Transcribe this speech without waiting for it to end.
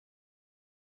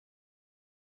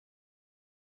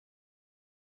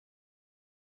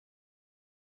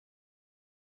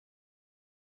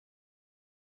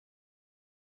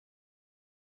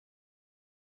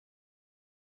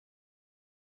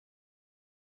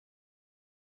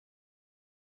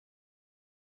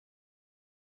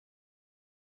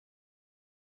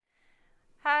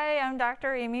Hi, I'm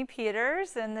Dr. Amy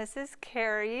Peters, and this is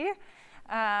Carrie.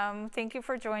 Thank you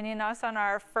for joining us on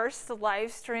our first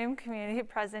live stream community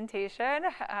presentation.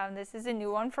 This is a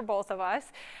new one for both of us,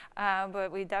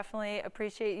 but we definitely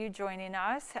appreciate you joining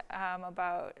us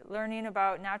about learning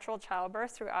about natural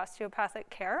childbirth through osteopathic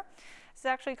care. It's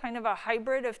actually kind of a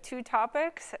hybrid of two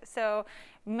topics. So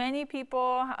many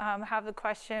people have the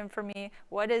question for me,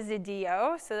 what is a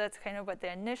DO? So that's kind of what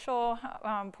the initial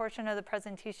portion of the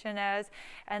presentation is.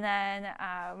 And then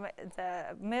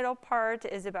the middle part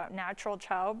is about natural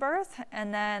childbirth.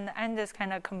 And then I'm just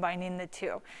kind of combining the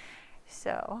two.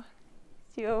 So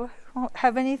do you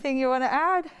have anything you want to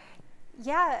add?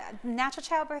 Yeah, natural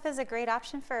childbirth is a great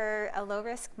option for a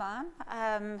low-risk mom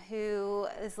who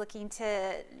is looking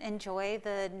to enjoy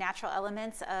the natural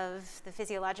elements of the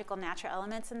physiological natural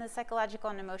elements and the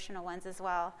psychological and emotional ones as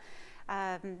well.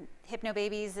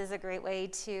 Hypnobabies is a great way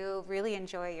to really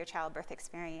enjoy your childbirth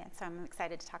experience, so I'm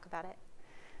excited to talk about it.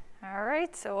 All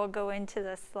right, so we'll go into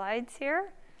the slides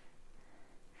here.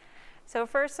 So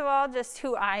first of all, just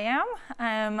who I am.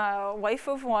 I'm a wife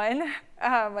of one.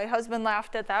 My husband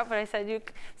laughed at that, but I said,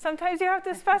 sometimes you have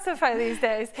to specify these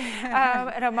days.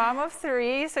 And a mom of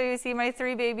three, so you see my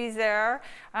three babies there.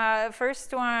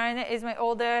 First one is my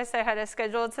oldest. I had a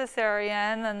scheduled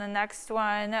cesarean, and the next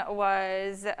one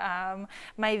was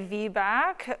my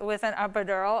VBAC with an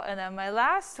epidural, and then my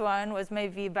last one was my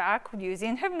VBAC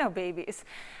using Hypnobabies.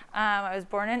 I was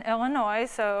born in Illinois,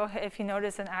 so if you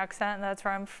notice an accent, that's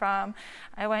where I'm from.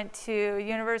 I went to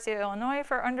University of Illinois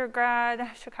for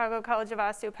undergrad, Chicago College of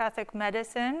Osteopathic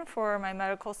Medicine for my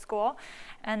medical school,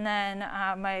 and then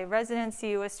my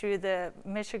residency was through the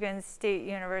Michigan State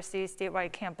University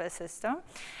statewide campus system.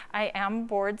 I am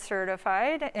board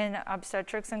certified in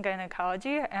obstetrics and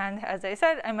gynecology, and as I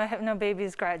said, I'm a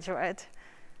Hypnobabies graduate.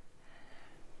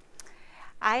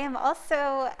 I am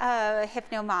also a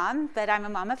hypno mom, but I'm a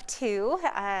mom of two.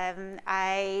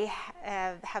 I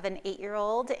have an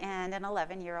 8-year-old and an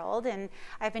 11-year-old, and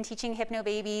I've been teaching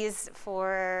Hypnobabies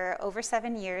for over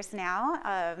 7 years now.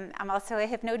 I'm also a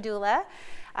hypno doula,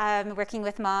 working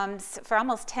with moms for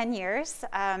almost 10 years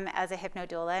as a hypno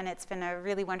doula, and it's been a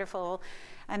really wonderful,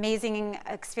 amazing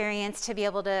experience to be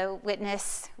able to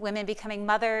witness women becoming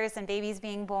mothers and babies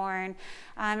being born,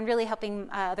 and really helping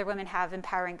other women have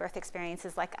empowering birth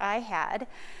experiences like I had.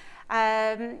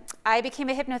 I became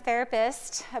a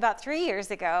hypnotherapist about 3 years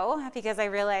ago because I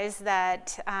realized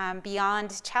that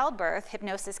beyond childbirth,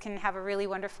 hypnosis can have a really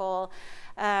wonderful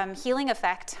healing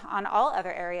effect on all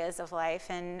other areas of life,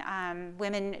 and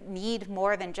women need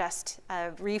more than just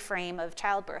a reframe of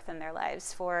childbirth in their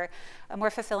lives for a more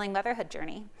fulfilling motherhood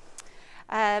journey.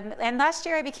 And last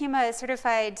year I became a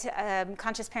certified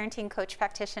conscious parenting coach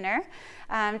practitioner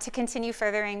to continue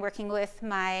furthering working with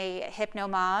my hypno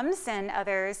moms and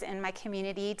others in my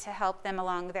community to help them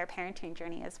along their parenting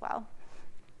journey as well.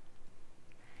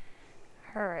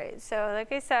 All right, so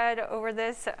like I said, over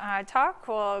this talk,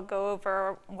 we'll go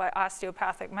over what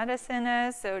osteopathic medicine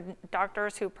is. So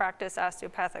doctors who practice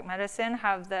osteopathic medicine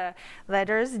have the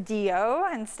letters DO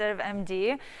instead of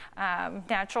MD.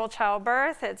 Natural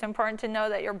childbirth, it's important to know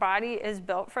that your body is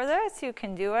built for this. You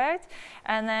can do it.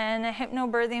 And then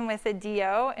hypnobirthing with a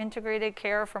DO, integrated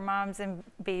care for moms and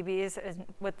babies,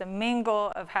 with the main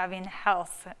goal of having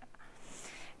health.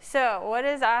 So what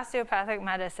is osteopathic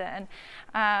medicine?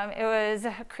 It was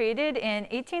created in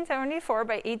 1874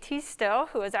 by A.T. Still,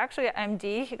 who was actually an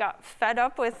MD. He got fed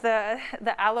up with the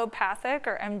allopathic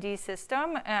or MD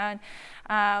system and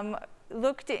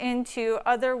looked into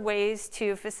other ways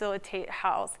to facilitate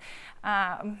health.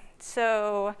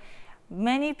 So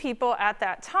many people at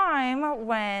that time,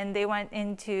 when they went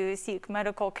in to seek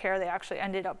medical care, they actually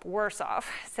ended up worse off.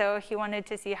 So he wanted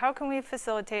to see how can we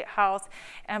facilitate health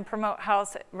and promote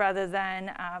health rather than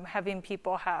having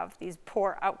people have these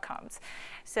poor outcomes.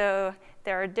 So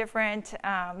there are different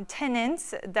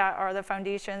tenets that are the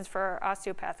foundations for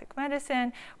osteopathic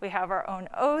medicine. We have our own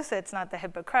oath. It's not the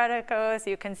Hippocratic Oath.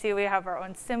 You can see we have our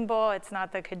own symbol. It's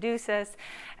not the caduceus.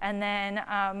 And then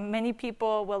many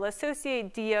people will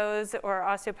associate DOs or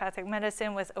osteopathic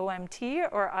medicine with OMT,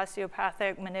 or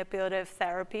osteopathic manipulative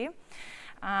therapy.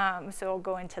 So we'll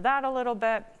go into that a little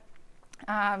bit.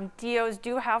 DOs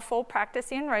do have full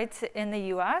practicing rights in the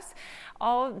U.S.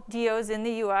 All DOs in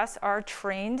the U.S. are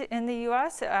trained in the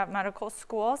U.S. at medical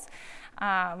schools,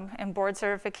 and board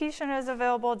certification is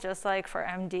available just like for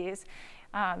MDs.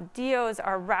 DOs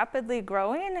are rapidly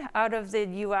growing. Out of the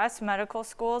U.S. medical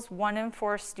schools, 1 in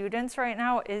 4 students right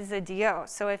now is a DO.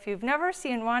 So if you've never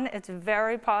seen one, it's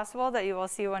very possible that you will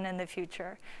see one in the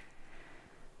future.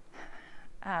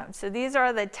 So these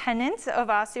are the tenets of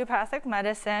osteopathic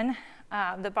medicine.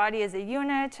 The body is a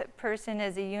unit, person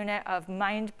is a unit of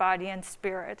mind, body, and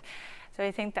spirit. So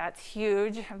I think that's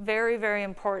huge, very, very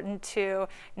important to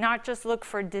not just look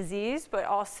for disease, but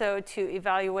also to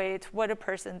evaluate what a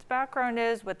person's background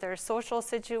is, what their social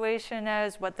situation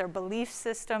is, what their belief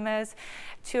system is,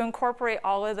 to incorporate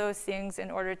all of those things in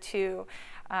order to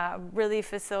really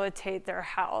facilitate their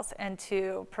health and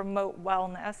to promote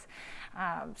wellness.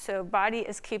 So body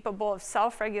is capable of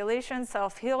self-regulation,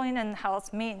 self-healing, and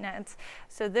health maintenance.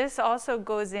 So this also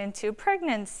goes into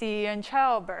pregnancy and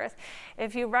childbirth.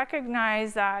 If you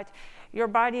recognize that your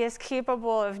body is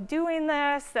capable of doing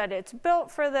this, that it's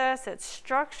built for this, its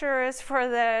structure is for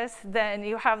this, then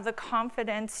you have the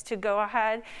confidence to go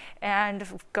ahead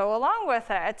and go along with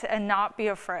it and not be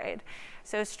afraid.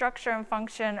 So structure and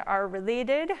function are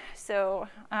related. So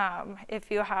if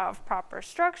you have proper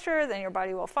structure, then your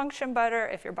body will function better.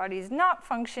 If your body is not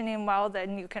functioning well,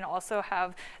 then you can also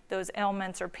have those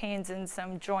ailments or pains in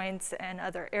some joints and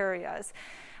other areas.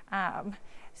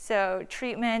 So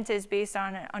treatment is based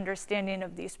on an understanding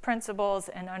of these principles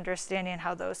and understanding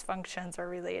how those functions are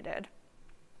related.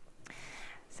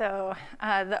 So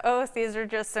the oath, these are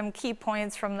just some key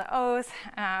points from the oath.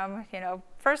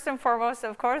 First and foremost,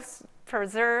 of course,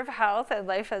 preserve health and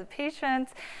life of the patient,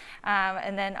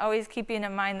 and then always keeping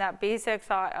in mind that basic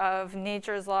thought of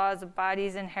nature's laws, the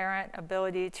body's inherent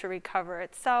ability to recover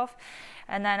itself.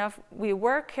 And then if we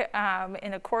work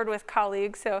in accord with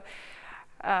colleagues, so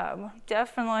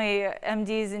definitely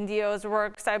MDs and DOs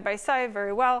work side by side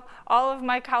very well. All of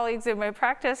my colleagues in my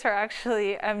practice are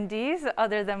actually MDs,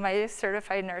 other than my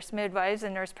certified nurse midwives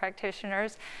and nurse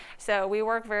practitioners. So we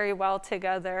work very well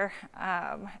together,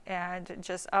 and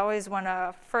just always want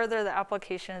to further the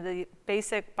application of the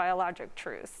basic biologic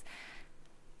truths.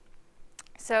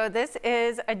 So this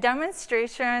is a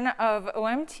demonstration of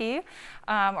OMT,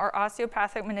 or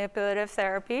osteopathic manipulative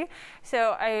therapy.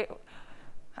 So I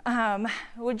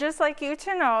would just like you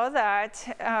to know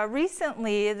that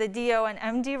recently the DO and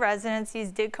MD residencies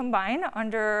did combine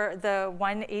under the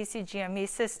one ACGME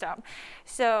system.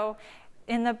 So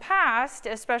in the past,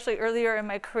 especially earlier in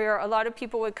my career, a lot of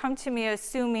people would come to me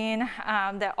assuming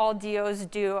that all DOs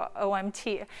do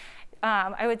OMT.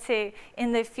 I would say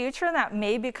in the future that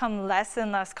may become less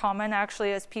and less common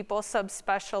actually as people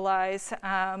subspecialize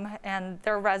and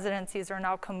their residencies are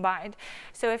now combined.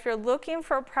 So if you're looking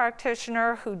for a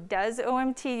practitioner who does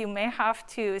OMT, you may have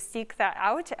to seek that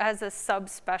out as a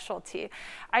subspecialty.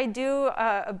 I do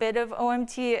a bit of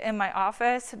OMT in my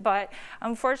office, but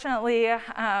unfortunately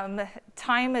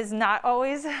time is not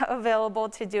always available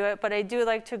to do it, but I do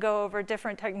like to go over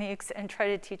different techniques and try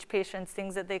to teach patients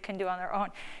things that they can do on their own,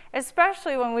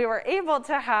 especially when we were able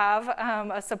to have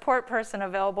a support person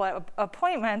available at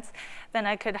appointments. Then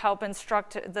I could help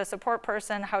instruct the support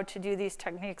person how to do these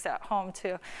techniques at home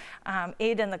to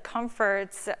aid in the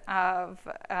comforts of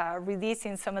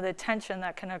releasing some of the tension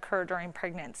that can occur during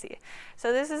pregnancy.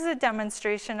 So this is a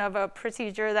demonstration of a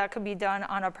procedure that could be done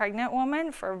on a pregnant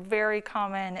woman for very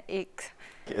common aches.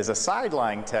 Is a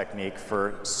side-lying technique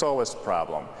for psoas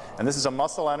problem. And this is a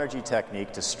muscle energy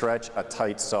technique to stretch a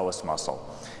tight psoas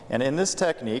muscle. And in this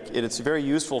technique, it's very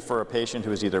useful for a patient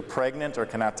who is either pregnant or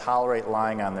cannot tolerate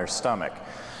lying on their stomach.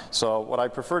 So what I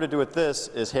prefer to do with this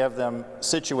is have them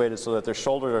situated so that their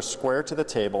shoulders are square to the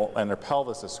table and their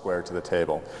pelvis is square to the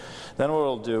table. Then what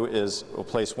we'll do is we'll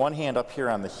place one hand up here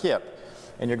on the hip,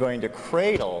 and you're going to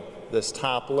cradle this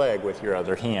top leg with your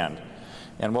other hand.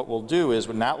 And what we'll do is,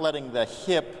 we're not letting the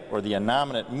hip or the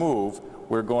innominate move,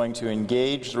 we're going to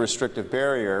engage the restrictive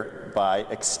barrier by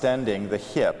extending the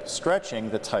hip, stretching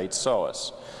the tight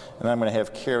psoas. And then I'm going to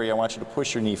have Carrie, I want you to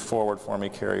push your knee forward for me,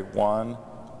 Carrie. 1,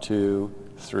 2,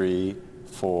 3,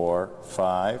 4,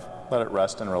 5. Let it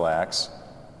rest and relax.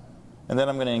 And then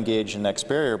I'm going to engage the next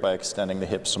barrier by extending the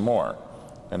hip some more.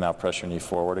 And now press your knee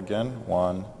forward again.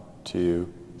 1,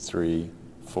 2, 3,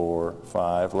 4,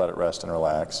 5. Let it rest and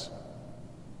relax.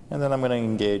 And then I'm going to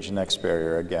engage the next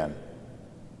barrier again.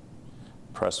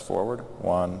 Press forward.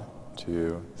 1,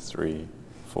 2, 3,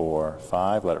 4,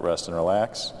 5. Let it rest and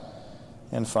relax.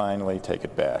 And finally, take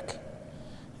it back.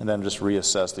 And then just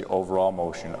reassess the overall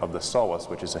motion of the psoas,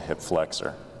 which is a hip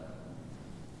flexor.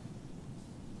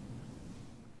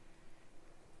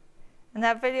 And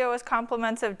that video was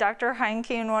compliments of Dr.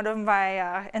 Heinke, one of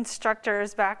my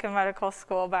instructors back in medical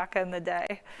school back in the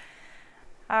day.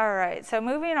 All right, so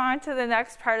moving on to the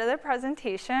next part of the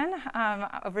presentation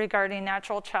regarding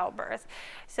natural childbirth.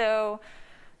 So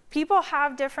People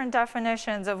have different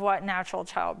definitions of what natural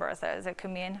childbirth is. It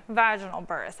could mean vaginal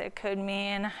birth. It could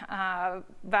mean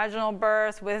vaginal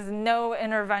birth with no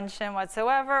intervention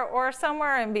whatsoever, or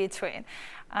somewhere in between.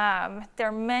 There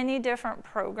are many different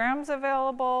programs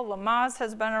available. Lamaze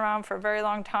has been around for a very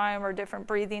long time, or different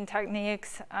breathing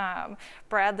techniques.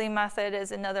 Bradley method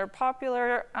is another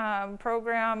popular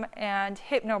program, and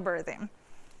hypno-birthing.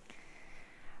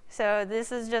 So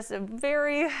this is just a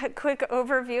very quick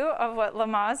overview of what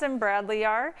Lamaze and Bradley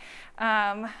are.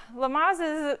 Lamaze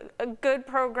is a good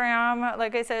program.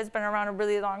 Like I said, it's been around a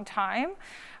really long time.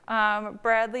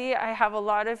 Bradley, I have a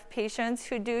lot of patients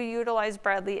who do utilize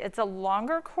Bradley. It's a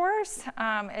longer course.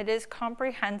 It is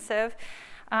comprehensive.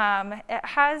 It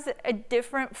has a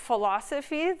different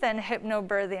philosophy than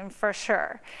hypno-birthing for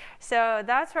sure. So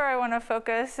that's where I want to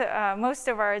focus most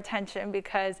of our attention,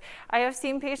 because I have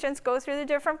seen patients go through the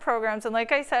different programs, and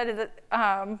like I said,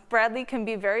 Bradley can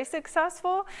be very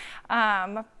successful,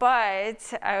 but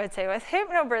I would say with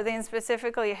hypno-birthing,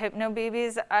 specifically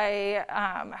Hypnobabies, I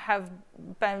have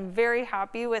been very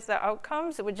happy with the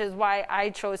outcomes, which is why I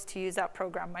chose to use that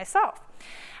program myself.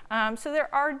 So there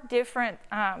are different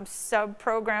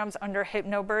sub-programs under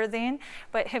hypno-birthing,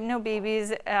 but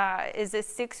Hypnobabies is a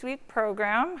 6-week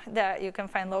program that you can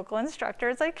find local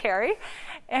instructors like Carrie.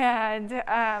 And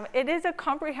it is a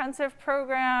comprehensive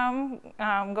program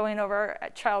going over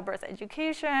childbirth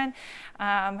education.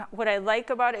 What I like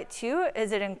about it too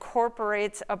is it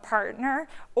incorporates a partner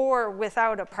or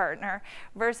without a partner,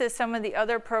 versus some of the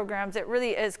other programs. It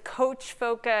really is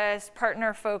coach-focused,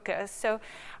 partner-focused. So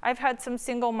I've had some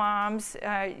single moms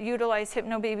utilize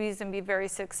Hypnobabies and be very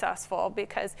successful,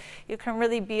 because you can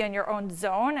really be in your own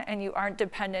zone and you aren't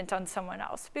dependent on someone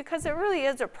else, because it really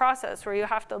is a process where you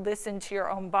have to listen to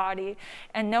your own body,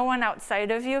 and no one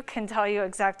outside of you can tell you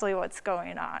exactly what's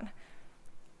going on.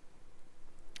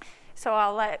 So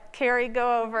I'll let Carrie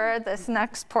go over this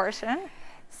next portion.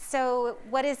 So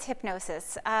what is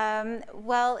hypnosis?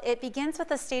 Well, it begins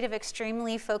with a state of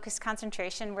extremely focused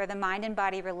concentration where the mind and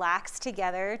body relax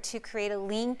together to create a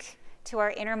link to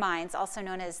our inner minds, also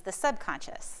known as the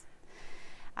subconscious.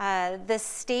 The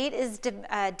state is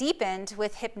deepened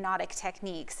with hypnotic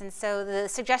techniques, and so the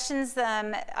suggestions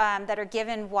that are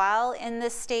given while in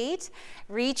this state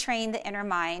retrain the inner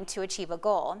mind to achieve a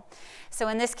goal. So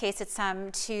in this case, it's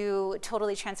to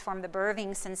totally transform the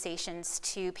birthing sensations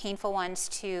to painful ones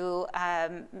to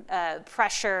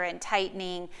pressure and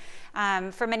tightening.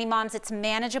 For many moms, it's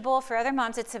manageable. For other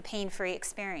moms, it's a pain-free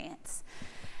experience.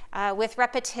 With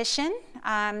repetition,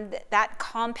 that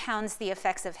compounds the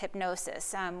effects of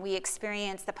hypnosis. We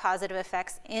experience the positive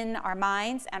effects in our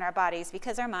minds and our bodies,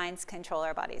 because our minds control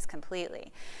our bodies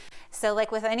completely. So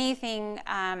like with anything,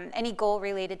 any goal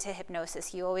related to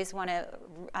hypnosis, you always want to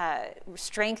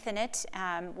strengthen it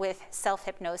with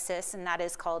self-hypnosis, and that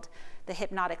is called the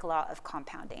hypnotic law of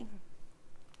compounding.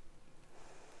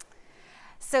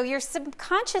 So your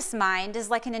subconscious mind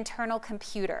is like an internal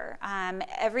computer.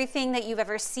 Everything that you've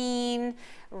ever seen,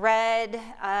 read,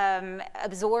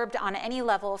 absorbed on any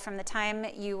level from the time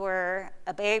you were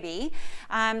a baby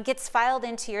gets filed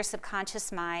into your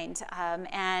subconscious mind,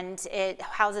 and it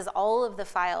houses all of the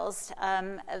files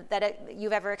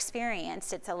you've ever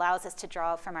experienced. It allows us to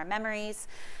draw from our memories,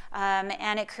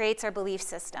 and it creates our belief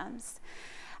systems.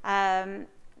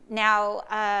 Now,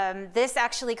 this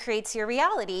actually creates your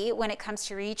reality when it comes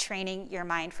to retraining your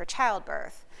mind for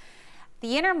childbirth.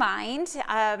 The inner mind,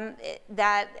 where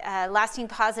lasting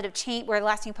positive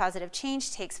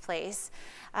change takes place,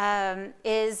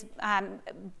 is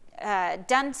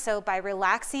done so by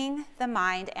relaxing the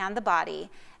mind and the body,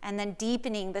 and then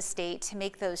deepening the state to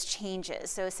make those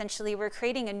changes. So essentially, we're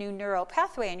creating a new neural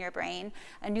pathway in your brain,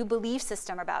 a new belief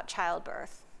system about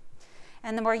childbirth.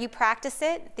 And the more you practice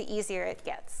it, the easier it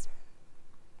gets.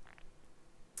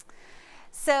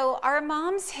 So our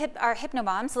moms, our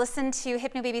hypno-moms, listen to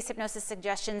Hypnobabies hypnosis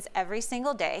suggestions every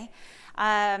single day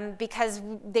because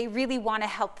they really want to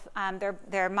help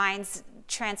their minds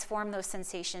transform those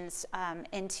sensations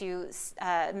into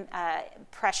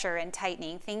pressure and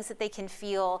tightening, things that they can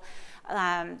feel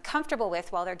comfortable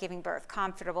with while they're giving birth,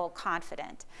 comfortable,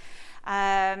 confident.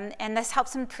 And this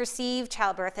helps them perceive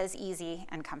childbirth as easy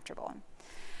and comfortable.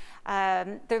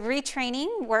 The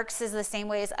retraining works is the same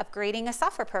way as upgrading a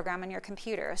software program on your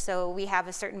computer. So we have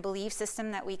a certain belief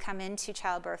system that we come into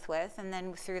childbirth with, and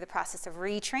then through the process of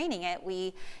retraining it,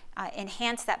 we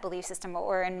enhance that belief system,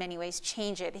 or in many ways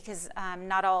change it, because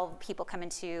not all people come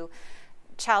into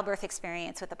childbirth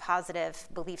experience with a positive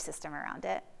belief system around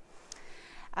it.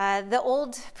 The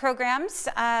old programs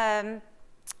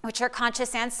which are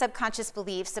conscious and subconscious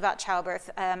beliefs about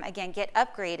childbirth, again, get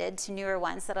upgraded to newer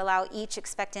ones that allow each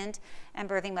expectant and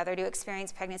birthing mother to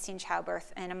experience pregnancy and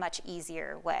childbirth in a much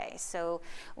easier way. So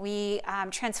we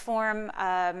transform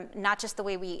not just the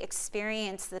way we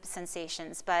experience the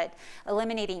sensations, but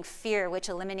eliminating fear, which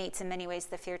eliminates in many ways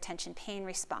the fear, tension, pain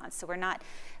response. So we're not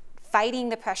fighting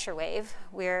the pressure wave,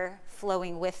 we're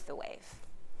flowing with the wave.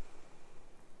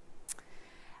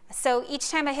 So each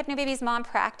time a Hypnobabies mom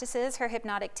practices her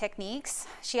hypnotic techniques,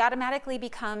 she automatically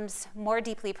becomes more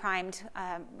deeply primed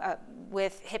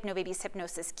with Hypnobabies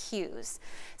hypnosis cues.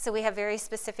 So we have very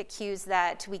specific cues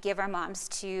that we give our moms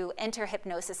to enter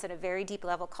hypnosis at a very deep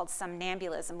level called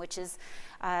somnambulism, which is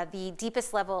the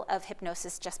deepest level of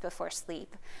hypnosis just before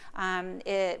sleep.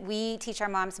 We teach our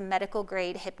moms medical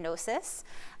grade hypnosis,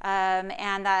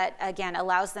 and that again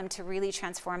allows them to really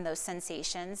transform those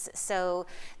sensations. So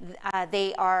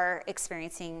they are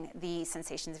experiencing the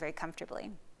sensations very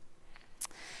comfortably.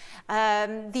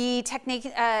 The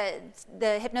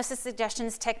hypnosis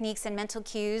suggestions, techniques, and mental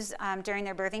cues during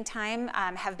their birthing time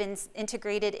have been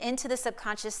integrated into the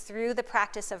subconscious through the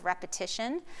practice of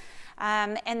repetition.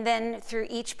 And then through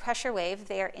each pressure wave,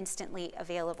 they are instantly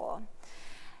available.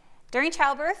 During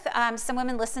childbirth, some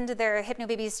women listen to their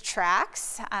Hypnobabies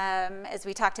tracks, as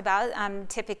we talked about.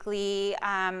 Typically,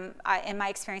 in my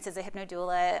experience as a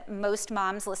hypnodoula, most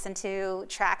moms listen to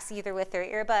tracks either with their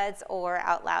earbuds or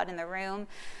out loud in the room.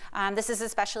 This is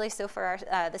especially so for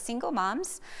the single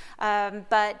moms,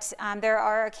 but there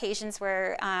are occasions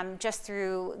where just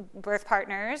through birth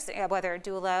partners, whether a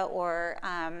doula or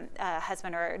a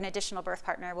husband or an additional birth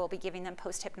partner, will be giving them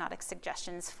post-hypnotic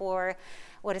suggestions for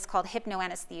what is called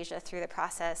hypnoanesthesia through the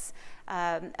process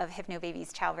of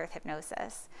Hypnobabies childbirth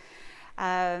hypnosis.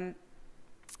 And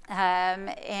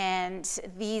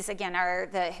these, again, are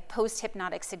the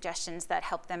post-hypnotic suggestions that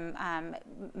help them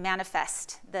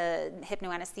manifest the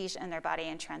hypnoanesthesia in their body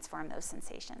and transform those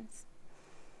sensations.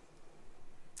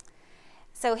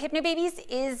 So Hypnobabies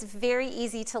is very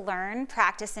easy to learn,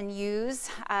 practice, and use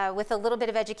with a little bit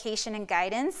of education and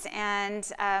guidance.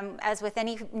 And as with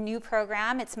any new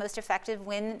program, it's most effective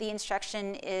when the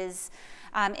instruction is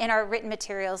in our written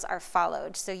materials are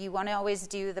followed. So you want to always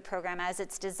do the program as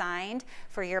it's designed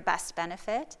for your best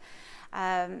benefit.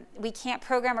 We can't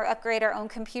program or upgrade our own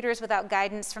computers without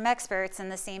guidance from experts,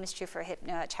 and the same is true for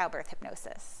childbirth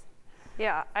hypnosis.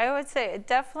 Yeah, I would say it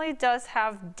definitely does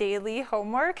have daily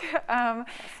homework.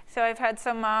 So I've had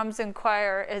some moms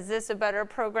inquire, is this a better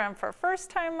program for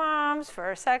first-time moms,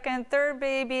 for second, third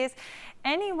babies?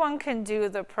 Anyone can do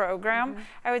the program.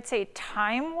 I would say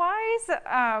time-wise,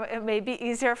 it may be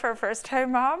easier for a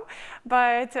first-time mom,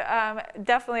 but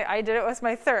definitely I did it with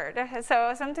my third.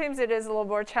 So sometimes it is a little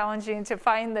more challenging to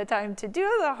find the time to do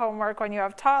the homework when you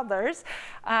have toddlers,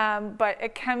 but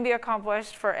it can be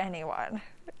accomplished for anyone.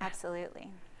 Absolutely.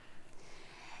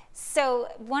 So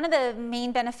one of the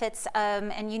main benefits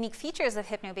and unique features of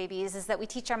Hypnobabies is that we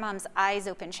teach our moms eyes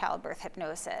open childbirth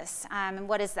hypnosis. And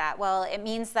what is that? Well, it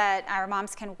means that our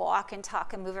moms can walk and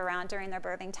talk and move around during their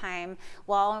birthing time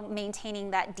while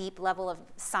maintaining that deep level of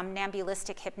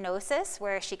somnambulistic hypnosis,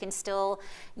 where she can still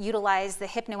utilize the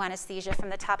hypnoanesthesia from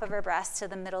the top of her breast to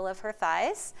the middle of her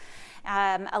thighs,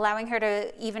 allowing her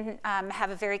to even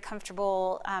have a very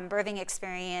comfortable birthing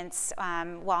experience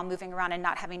while moving around and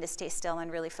not having to stay still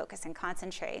and really focus and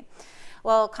concentrate.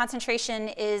 Well, concentration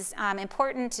is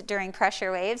important during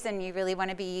pressure waves, and you really want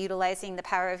to be utilizing the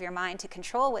power of your mind to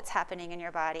control what's happening in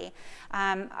your body.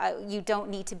 You don't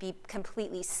need to be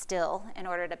completely still in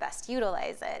order to best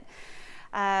utilize it.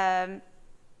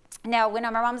 Now, when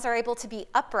our moms are able to be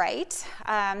upright,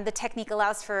 the technique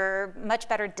allows for much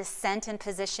better descent and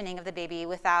positioning of the baby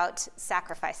without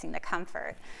sacrificing the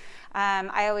comfort.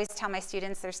 I always tell my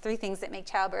students there's 3 things that make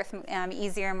childbirth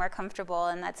easier and more comfortable,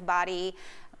 and that's body,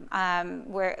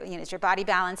 where is your body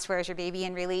balanced, where is your baby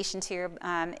in relation to your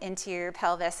into your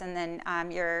pelvis, and then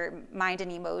your mind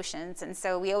and emotions. And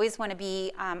so we always want to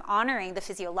be honoring the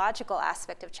physiological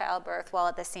aspect of childbirth while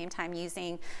at the same time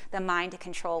using the mind to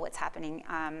control what's happening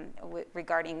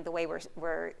regarding the way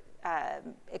we're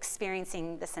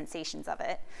experiencing the sensations of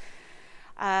it.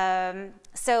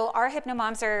 So our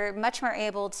hypnomoms are much more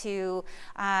able to,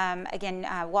 again,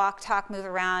 walk, talk, move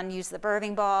around, use the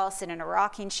birthing ball, sit in a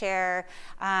rocking chair,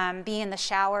 be in the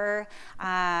shower,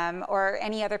 or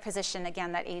any other position,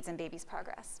 again, that aids in baby's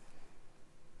progress.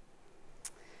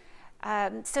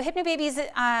 So Hypnobabies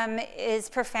is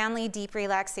profoundly deep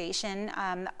relaxation.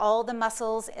 All the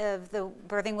muscles of the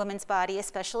birthing woman's body,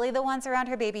 especially the ones around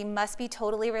her baby, must be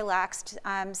totally relaxed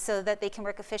so that they can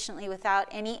work efficiently without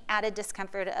any added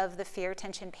discomfort of the fear,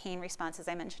 tension, pain response, as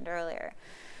I mentioned earlier.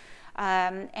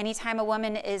 Anytime a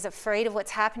woman is afraid of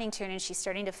what's happening to her and she's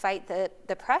starting to fight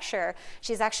the pressure,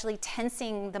 she's actually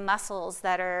tensing the muscles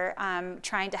that are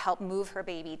trying to help move her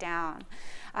baby down.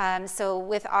 So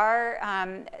with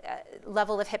our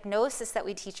level of hypnosis that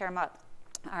we teach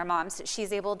our moms,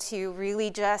 she's able to really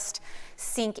just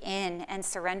sink in and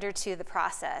surrender to the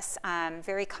process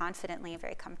very confidently and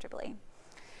very comfortably.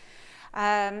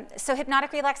 So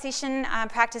hypnotic relaxation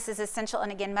practice is essential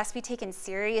and again must be taken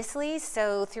seriously.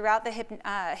 So throughout the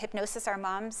hypnosis, our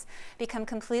moms become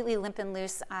completely limp and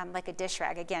loose like a dish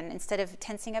rag. Again, instead of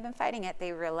tensing up and fighting it,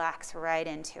 they relax right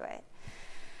into it.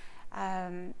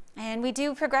 And we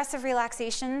do progressive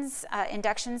relaxations,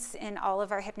 inductions in all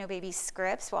of our Hypnobabies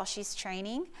scripts while she's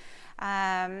training,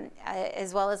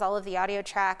 as well as all of the audio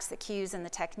tracks, the cues, and the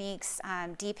techniques.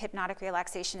 Deep hypnotic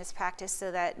relaxation is practiced so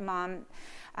that mom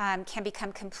can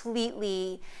become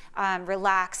completely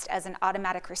relaxed as an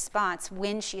automatic response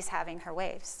when she's having her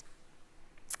waves.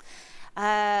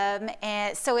 And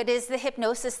so it is the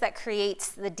hypnosis that creates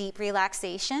the deep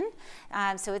relaxation.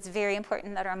 So it's very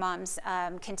important that our moms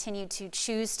continue to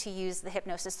choose to use the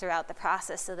hypnosis throughout the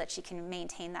process so that she can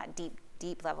maintain that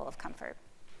deep level of comfort.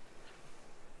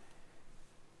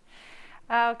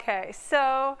 Okay,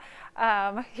 so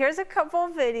here's a couple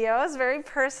videos, very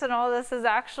personal. This is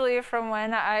actually from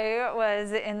when I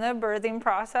was in the birthing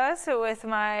process with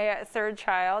my third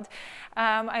child.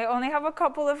 I only have a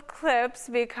couple of clips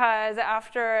because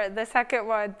after the second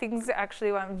one, things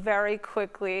actually went very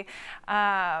quickly,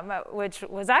 which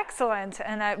was excellent.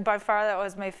 And by far, that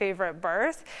was my favorite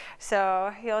birth.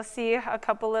 So you'll see a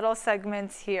couple little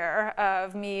segments here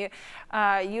of me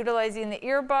utilizing the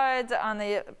earbuds on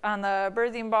the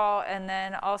birthing ball, and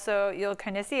then also you'll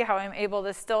kind of see how I'm able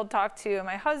to still talk to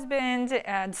my husband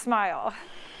and smile.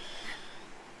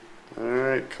 All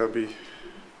right, Cubby.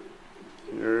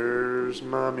 Here's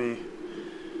Mommy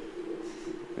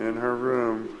in her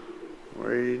room,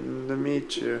 waiting to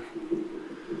meet you.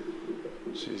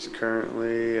 She's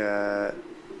currently at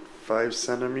 5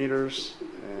 centimeters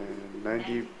and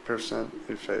 90%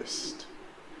 effaced.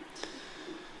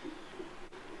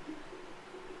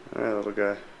 All right, little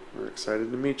guy. We're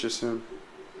excited to meet you soon.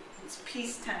 It's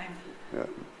peacetime. Yeah.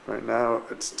 Right now,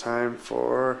 it's time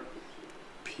for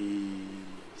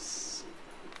peace.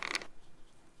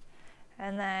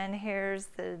 And then here's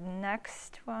the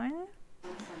next one.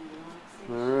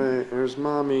 All right, here's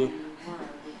Mommy.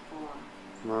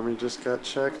 Mommy just got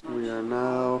checked. We are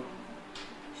now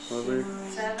 7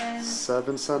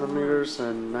 centimeters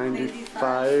and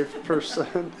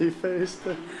 95% effaced,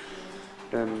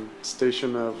 and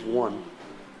station of 1.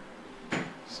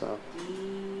 So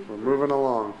we're moving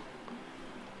along.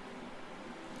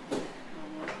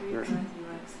 You're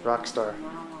rock star.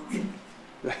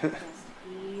 All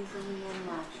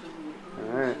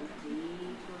right.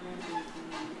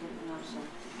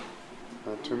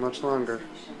 Not too much longer.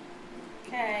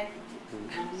 Okay.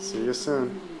 See you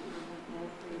soon.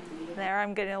 There,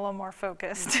 I'm getting a little more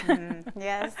focused.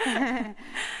 Yes.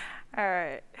 All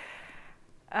right.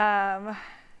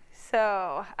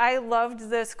 So I loved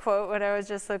this quote when I was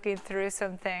just looking through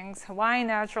some things. Why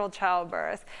natural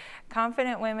childbirth?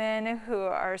 Confident women who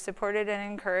are supported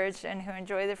and encouraged and who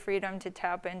enjoy the freedom to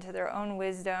tap into their own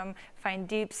wisdom find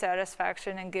deep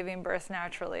satisfaction in giving birth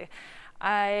naturally.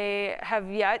 I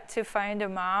have yet to find a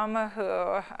mom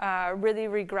who really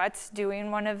regrets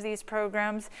doing one of these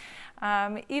programs.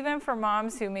 Even for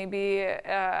moms who maybe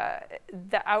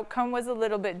the outcome was a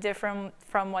little bit different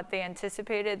from what they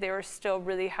anticipated, they were still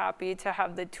really happy to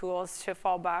have the tools to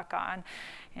fall back on.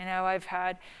 You know, I've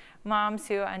had moms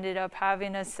who ended up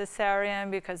having a cesarean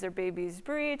because their baby's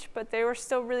breached, but they were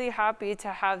still really happy to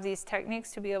have these techniques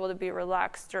to be able to be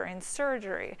relaxed during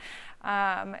surgery.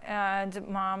 And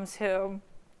moms who,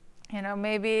 you know,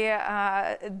 maybe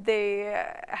they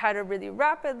had a really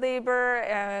rapid labor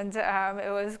and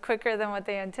it was quicker than what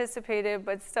they anticipated,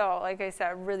 but still, like I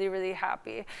said, really, really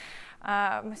happy.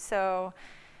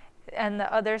 And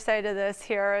the other side of this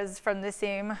here is from the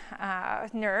same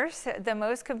nurse. The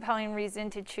most compelling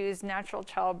reason to choose natural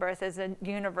childbirth is a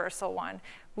universal one.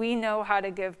 We know how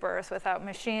to give birth without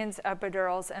machines,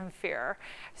 epidurals, and fear.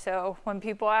 So when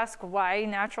people ask why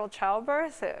natural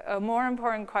childbirth, a more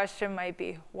important question might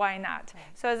be, why not?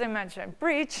 So as I mentioned,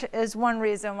 breech is one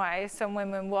reason why some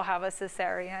women will have a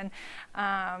cesarean,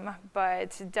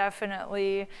 but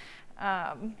definitely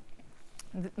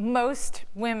most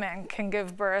women can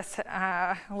give birth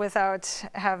without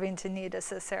having to need a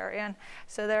cesarean.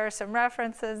 So there are some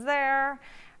references there.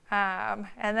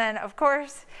 And then, of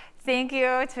course, Thank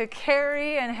you to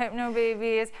Carrie and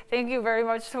Hypnobabies. Thank you very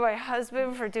much to my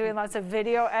husband for doing lots of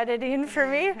video editing for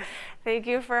me. Thank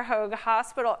you for Hoag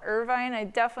Hospital Irvine. I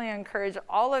definitely encourage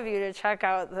all of you to check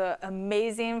out the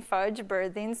amazing Fudge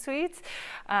birthing suites.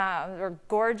 They're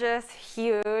gorgeous,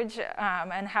 huge,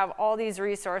 and have all these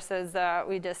resources that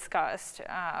we discussed.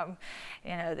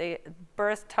 You know, the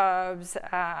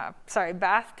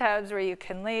bathtubs where you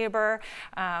can labor,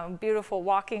 beautiful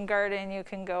walking garden you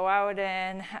can go out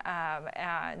in,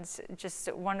 and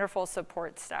just wonderful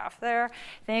support staff there.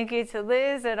 Thank you to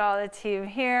Liz and all the team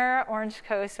here, Orange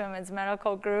Coast Women's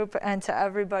Medical Group, and to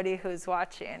everybody who's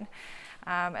watching.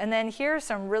 And then here are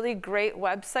some really great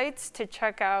websites to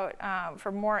check out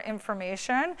for more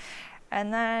information.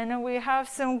 And then we have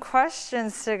some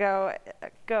questions to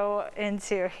go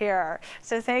into here.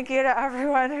 So thank you to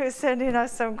everyone who's sending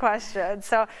us some questions.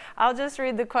 So I'll just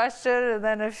read the question, and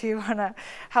then if you want to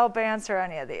help answer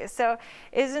any of these. So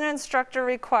is an instructor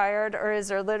required, or is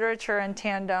there literature in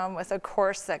tandem with a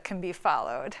course that can be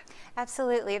followed?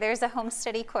 Absolutely. There's a home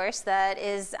study course that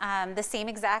is the same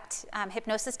exact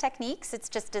hypnosis techniques. It's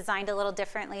just designed a little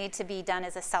differently to be done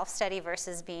as a self-study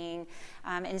versus being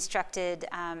instructed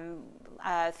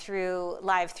live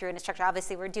through an instructor.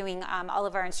 Obviously, we're doing all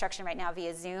of our instruction right now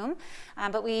via Zoom,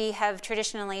 but we have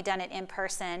traditionally done it in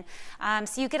person.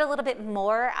 So you get a little bit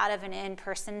more out of an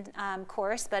in-person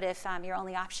course, but if your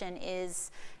only option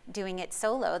is doing it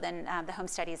solo, then the home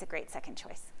study is a great second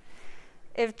choice.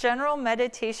 If general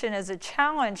meditation is a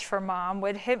challenge for mom,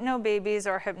 would Hypnobabies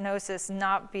or hypnosis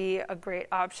not be a great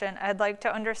option? I'd like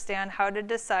to understand how to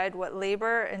decide what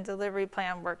labor and delivery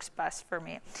plan works best for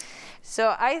me.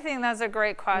 So I think that's a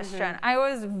great question. I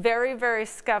was very, very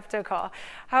skeptical.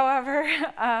 However,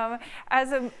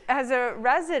 as a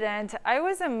resident, I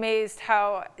was amazed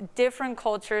how different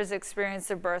cultures experience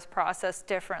the birth process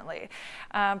differently,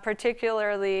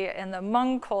 particularly in the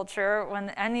Hmong culture. When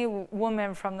any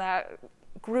woman from that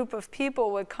group of people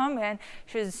would come in,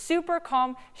 she was super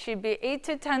calm, she'd be 8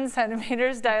 to 10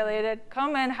 centimeters dilated,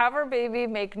 come in, have her baby,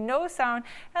 make no sound,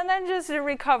 and then just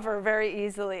recover very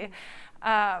easily.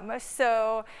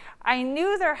 So I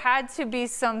knew there had to be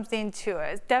something to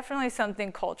it, definitely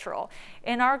something cultural.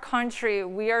 In our country,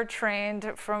 we are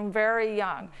trained from very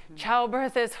young.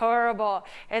 Childbirth is horrible.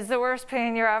 It's the worst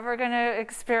pain you're ever going to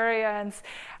experience.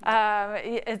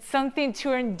 It's something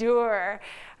to endure.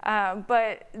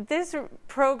 But this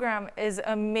program is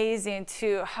amazing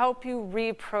to help you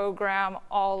reprogram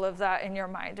all of that in your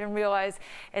mind and realize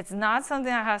it's not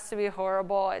something that has to be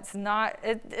horrible. It's not,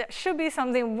 it should be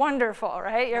something wonderful,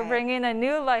 right? You're bringing a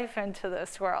new life into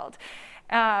this world.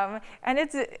 And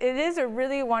it is a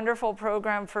really wonderful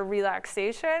program for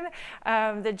relaxation.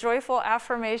 The Joyful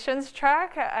Affirmations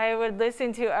track I would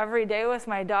listen to every day with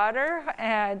my daughter,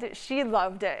 and she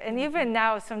loved it. And even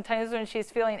now, sometimes when she's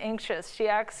feeling anxious, she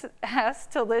has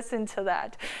to listen to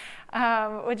that,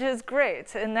 which is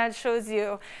great. And that shows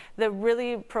you the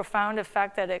really profound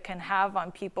effect that it can have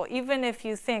on people. Even if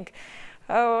you think,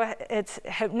 oh, it's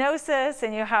hypnosis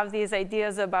and you have these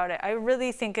ideas about it, I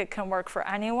really think it can work for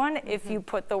anyone if you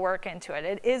put the work into it.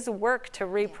 It is work to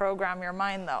reprogram your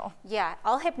mind, though. Yeah,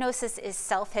 all hypnosis is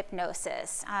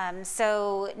self-hypnosis.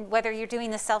 So whether you're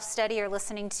doing the self-study or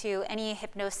listening to any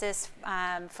hypnosis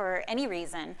for any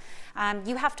reason,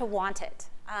 you have to want it.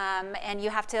 And you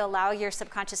have to allow your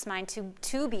subconscious mind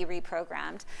to be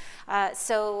reprogrammed.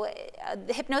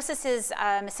 The hypnosis is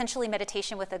essentially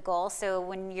meditation with a goal. So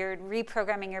when you're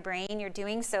reprogramming your brain, you're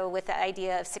doing so with the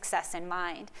idea of success in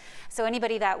mind. So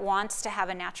anybody that wants to have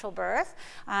a natural birth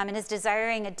and is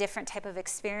desiring a different type of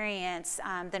experience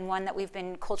than one that we've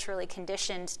been culturally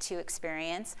conditioned to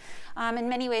experience. In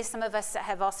many ways, some of us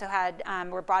have also had,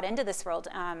 we're brought into this world,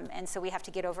 and so we have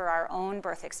to get over our own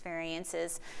birth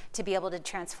experiences to be able to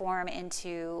transform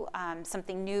into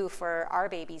something new for our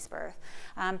baby's birth.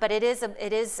 But it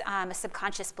is a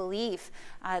subconscious belief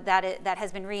that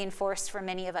has been reinforced for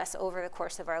many of us over the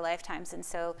course of our lifetimes. And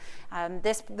so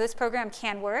this program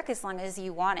can work as long as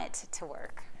you want it to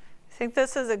work. I think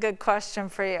this is a good question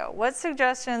for you. What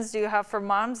suggestions do you have for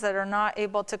moms that are not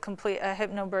able to complete a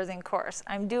hypnobirthing course?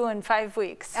 I'm due in 5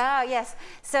 weeks. Oh, yes.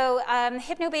 So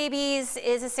Hypnobabies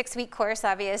is a 6-week course,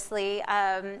 obviously,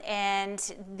 and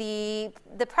the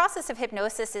process of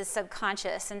hypnosis is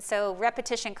subconscious, and so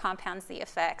repetition compounds the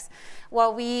effects.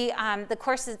 While the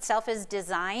course itself is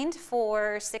designed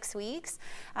for 6 weeks,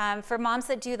 for moms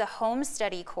that do the home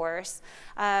study course,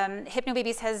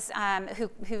 Hypnobabies has,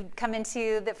 who come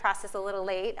into the process process a little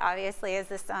late, obviously, as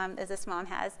this mom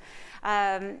has.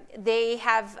 They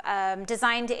have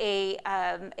designed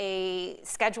a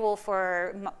schedule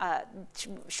for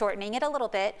shortening it a little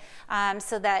bit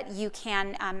so that you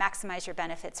can maximize your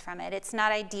benefits from it. It's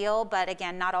not ideal, but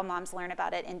again, not all moms learn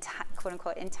about it in quote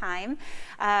unquote in time.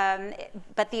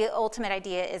 But the ultimate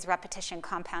idea is repetition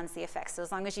compounds the effects. So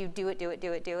as long as you do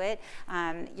it,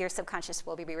 your subconscious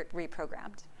will be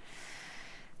reprogrammed.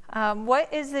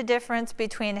 What is the difference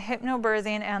between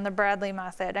hypnobirthing and the Bradley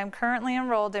method? I'm currently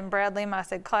enrolled in Bradley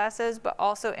method classes, but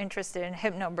also interested in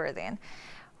hypnobirthing.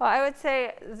 Well, I would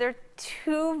say they're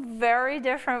two very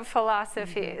different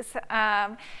philosophies.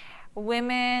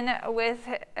 Women with,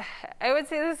 I would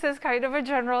say this is kind of a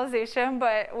generalization,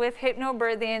 but with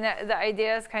hypnobirthing, the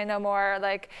idea is kind of more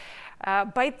like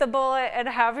bite the bullet and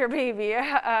have your baby,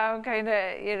 kind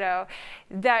of, you know,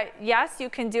 that yes, you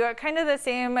can do it kind of the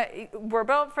same. We're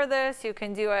built for this, you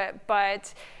can do it,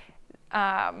 but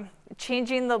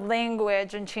changing the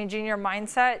language and changing your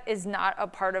mindset is not a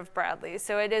part of Bradley.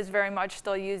 So it is very much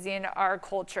still using our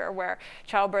culture where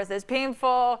childbirth is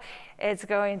painful, it's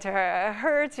going to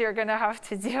hurt, you're going to have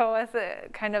to deal with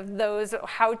kind of those,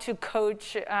 how to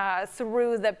coach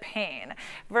through the pain,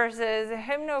 versus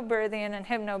hypnobirthing and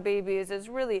hypnobabies is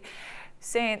really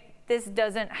saying, this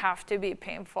doesn't have to be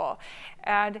painful.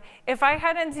 And if I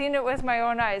hadn't seen it with my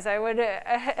own eyes, I would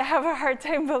have a hard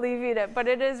time believing it. But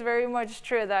it is very much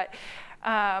true that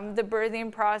the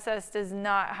birthing process does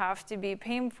not have to be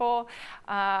painful.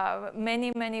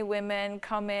 Many women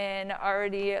come in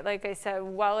already, like I said,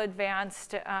 well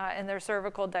advanced in their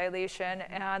cervical dilation,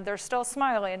 and they're still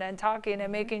smiling and talking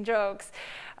and making jokes.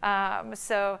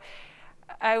 So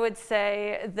I would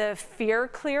say the fear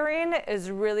clearing is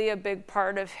really a big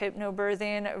part of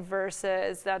hypnobirthing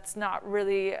versus that's not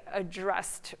really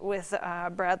addressed with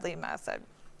Bradley method.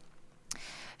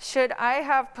 Should I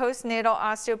have postnatal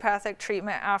osteopathic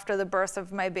treatment after the birth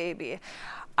of my baby?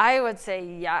 I would say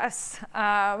yes.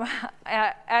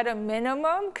 At a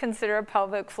minimum, consider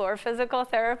pelvic floor physical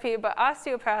therapy, but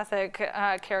osteopathic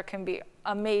care can be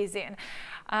amazing.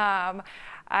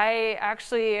 I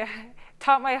actually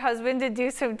taught my husband to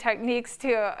do some techniques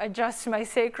to adjust my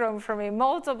sacrum for me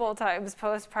multiple times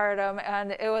postpartum,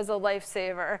 and it was a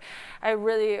lifesaver. I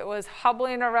really was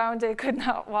hobbling around, I could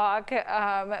not walk,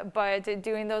 but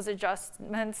doing those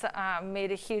adjustments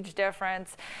made a huge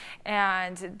difference.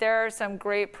 And there are some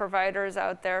great providers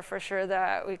out there for sure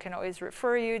that we can always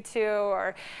refer you to,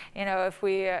 or you know, if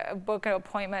we book an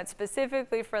appointment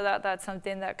specifically for that, that's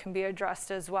something that can be addressed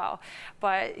as well.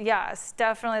 But yes,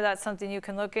 definitely that's something you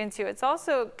can look into. It's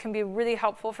also can be really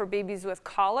helpful for babies with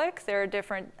colic. There are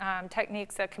different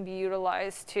techniques that can be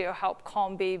utilized to help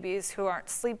calm babies who aren't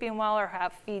sleeping well or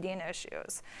have feeding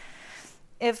issues.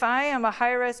 If I am a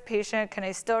high-risk patient, can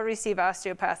I still receive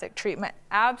osteopathic treatment?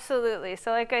 Absolutely.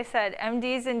 So like I said,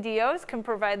 MDs and DOs can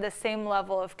provide the same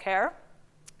level of care.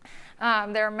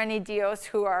 There are many DOs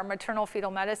who are maternal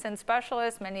fetal medicine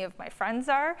specialists. Many of my friends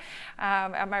are.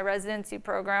 At my residency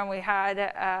program, we had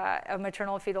a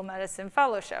maternal fetal medicine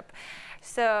fellowship.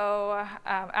 So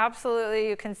absolutely,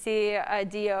 you can see a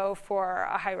DO for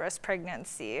a high-risk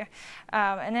pregnancy.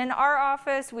 And in our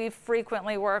office, we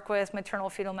frequently work with maternal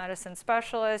fetal medicine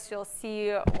specialists. You'll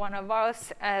see one of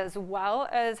us as well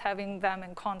as having them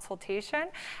in consultation.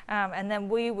 And then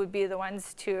we would be the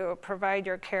ones to provide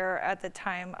your care at the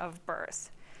time of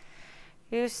birth.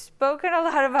 You've spoken a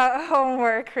lot about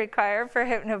homework required for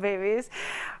hypnobabies.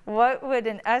 What would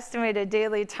an estimated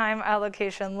daily time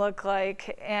allocation look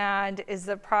like, and is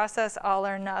the process all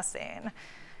or nothing?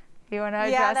 You want to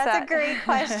address that? Yeah, that's a great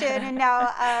question. And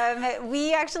now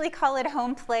we actually call it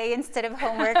home play instead of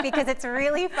homework because it's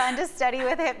really fun to study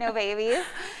with hypnobabies.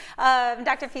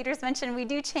 Dr. Peters mentioned we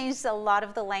do change a lot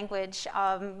of the language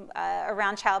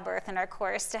around childbirth in our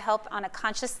course to help on a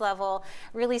conscious level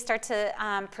really start to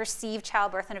perceive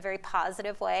childbirth in a very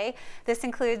positive way. This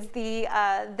includes the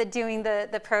doing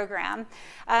the program.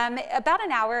 About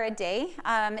an hour a day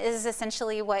is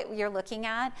essentially what you're looking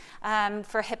at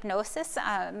for hypnosis.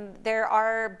 There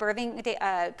are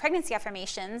pregnancy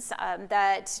affirmations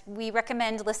that we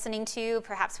recommend listening to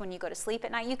perhaps when you go to sleep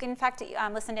at night. You can in fact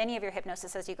listen to any of your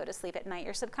hypnosis as you go to sleep at night.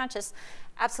 Your subconscious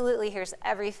absolutely hears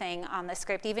everything on the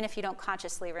script, even if you don't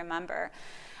consciously remember.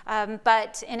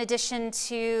 But in addition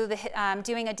to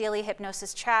doing a daily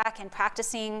hypnosis track and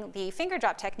practicing the finger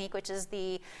drop technique, which is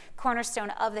the cornerstone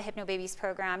of the Hypnobabies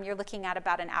program, you're looking at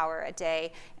about an hour a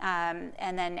day,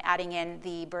 and then adding in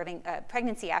the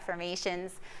pregnancy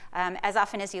affirmations as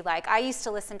often as you like. I used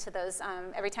to listen to those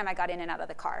every time I got in and out of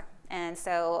the car. And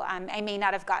so I may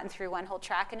not have gotten through one whole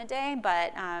track in a day,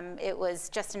 but it was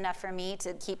just enough for me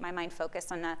to keep my mind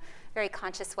focused on a very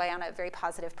conscious way on a very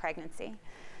positive pregnancy.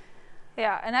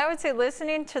 Yeah, and I would say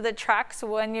listening to the tracks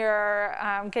when you're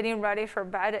getting ready for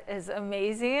bed is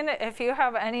amazing. If you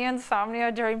have any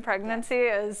insomnia during pregnancy,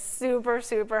 is super,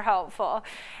 super helpful.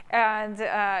 And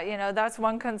you know, that's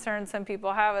one concern some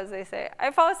people have, is they say,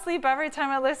 I fall asleep every time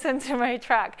I listen to my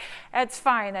track. It's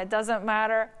fine, it doesn't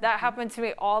matter. That happened to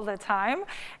me all the time,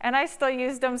 and I still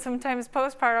use them sometimes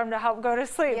postpartum to help go to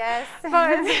sleep. Yes.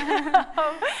 But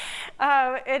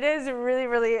it is really,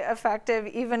 really effective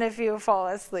even if you fall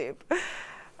asleep.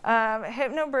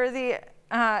 Hypnobirthing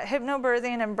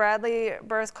and Bradley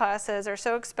birth classes are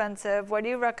so expensive. What do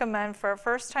you recommend for a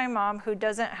first-time mom who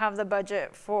doesn't have the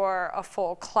budget for a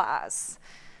full class?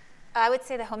 I would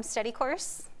say the home study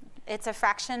course. It's a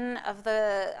fraction of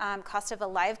the cost of a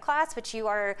live class, which you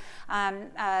are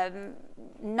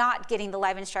not getting the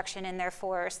live instruction and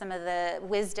therefore some of the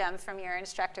wisdom from your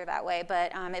instructor that way.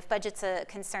 But if budget's a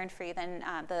concern for you, then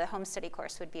the home study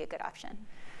course would be a good option.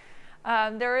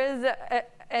 There is,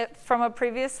 from a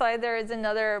previous slide, there is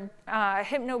another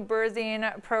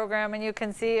hypnobirthing program, and you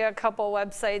can see a couple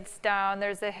websites down.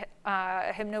 There's a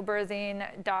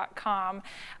hypno-birthing.com.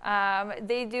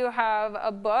 They do have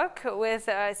a book with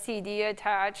a CD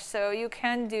attached, so you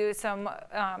can do some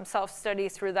self-study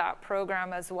through that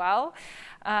program as well.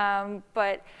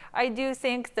 But I do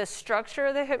think the structure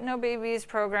of the Hypnobabies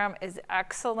program is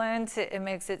excellent. It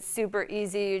makes it super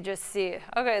easy. You just see,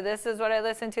 okay, this is what I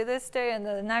listened to this day and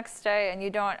the next day, and you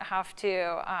don't have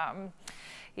to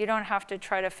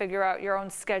try to figure out your own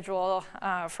schedule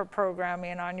for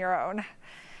programming on your own.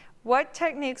 What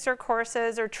techniques or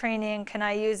courses or training can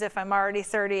I use if I'm already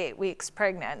 38 weeks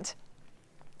pregnant?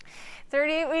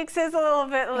 38 weeks is a little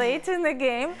bit late in the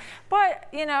game, but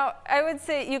you know, I would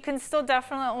say you can still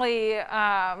definitely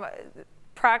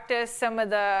practice some of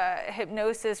the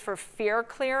hypnosis for fear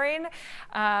clearing.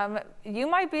 You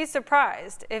might be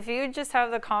surprised if you just have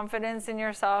the confidence in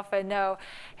yourself and know,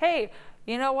 hey,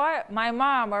 you know what, my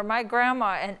mom or my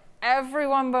grandma and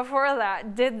everyone before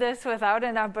that did this without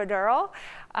an epidural,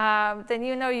 then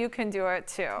you know you can do it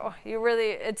too.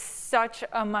 It's such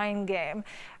a mind game.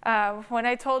 When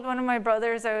I told one of my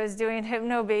brothers I was doing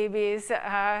Hypnobabies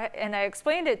and I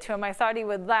explained it to him, I thought he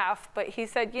would laugh, but he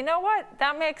said, you know what,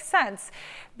 that makes sense,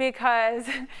 because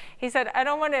he said, I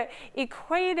don't want to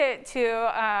equate it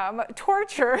to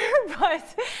torture,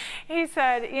 but he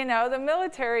said, you know, the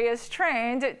military is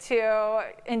trained to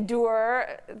endure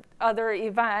other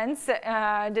events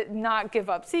and not give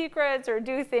up secrets or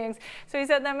do things. So he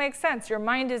said, that makes sense. Your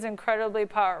mind is incredibly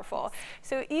powerful.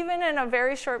 So even in a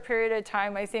very short period of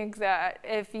time, I think that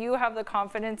if you have the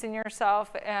confidence in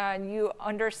yourself and you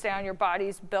understand your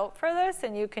body's built for this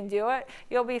and you can do it,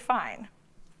 you'll be fine.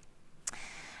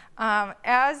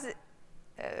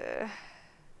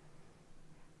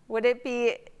 Would it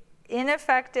be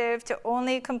ineffective to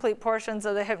only complete portions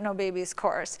of the Hypnobabies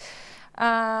course?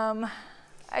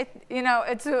 You know,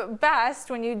 it's best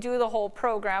when you do the whole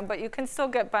program, but you can still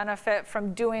get benefit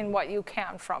from doing what you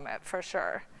can from it, for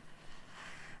sure.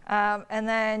 And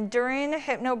then during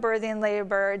hypnobirthing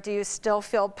labor, do you still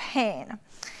feel pain?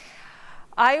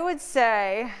 I would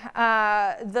say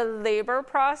the labor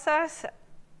process,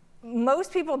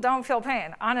 most people don't feel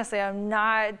pain. Honestly, I'm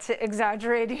not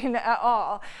exaggerating at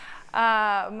all.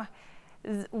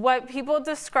 What people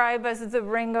describe as the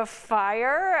ring of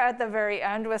fire at the very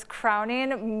end with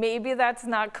crowning, maybe that's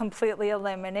not completely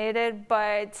eliminated,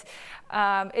 but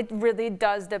it really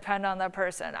does depend on the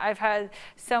person. I've had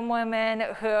some women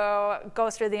who go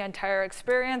through the entire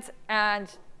experience and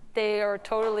they are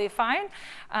totally fine.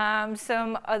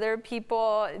 Some other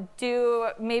people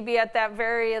do, maybe at that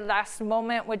very last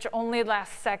moment, which only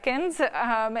lasts seconds.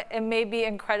 It may be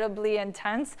incredibly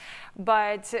intense,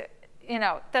 but you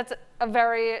know, that's a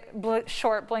very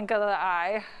short blink of the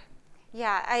eye.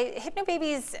 Yeah,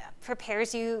 Hypnobabies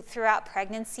prepares you throughout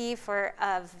pregnancy for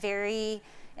a very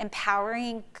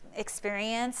empowering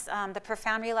experience. The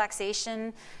profound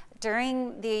relaxation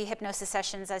during the hypnosis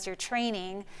sessions as you're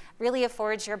training really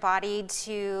affords your body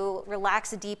to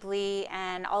relax deeply,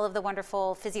 and all of the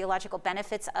wonderful physiological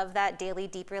benefits of that daily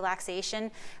deep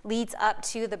relaxation leads up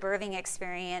to the birthing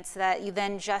experience that you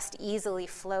then just easily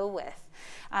flow with.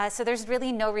 So there's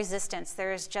really no resistance.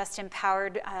 There's just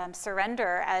empowered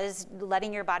surrender as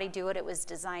letting your body do what it was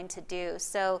designed to do.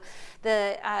 So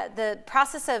the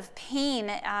process of pain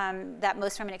that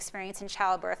most women experience in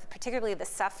childbirth, particularly the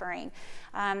suffering,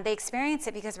 they experience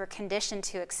it because we're conditioned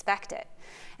to expect it.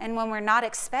 And when we're not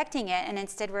expecting it, and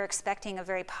instead we're expecting a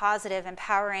very positive,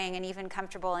 empowering, and even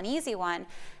comfortable and easy one,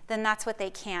 then that's what they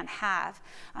can't have.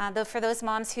 Though for those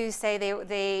moms who say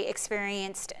they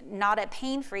experienced not a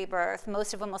pain-free birth,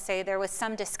 most of them will say there was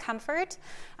some discomfort,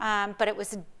 but it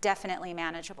was definitely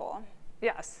manageable.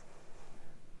 Yes.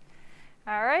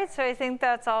 All right, so I think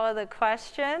that's all of the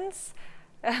questions.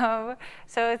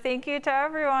 So thank you to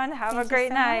everyone. Have a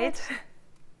great night.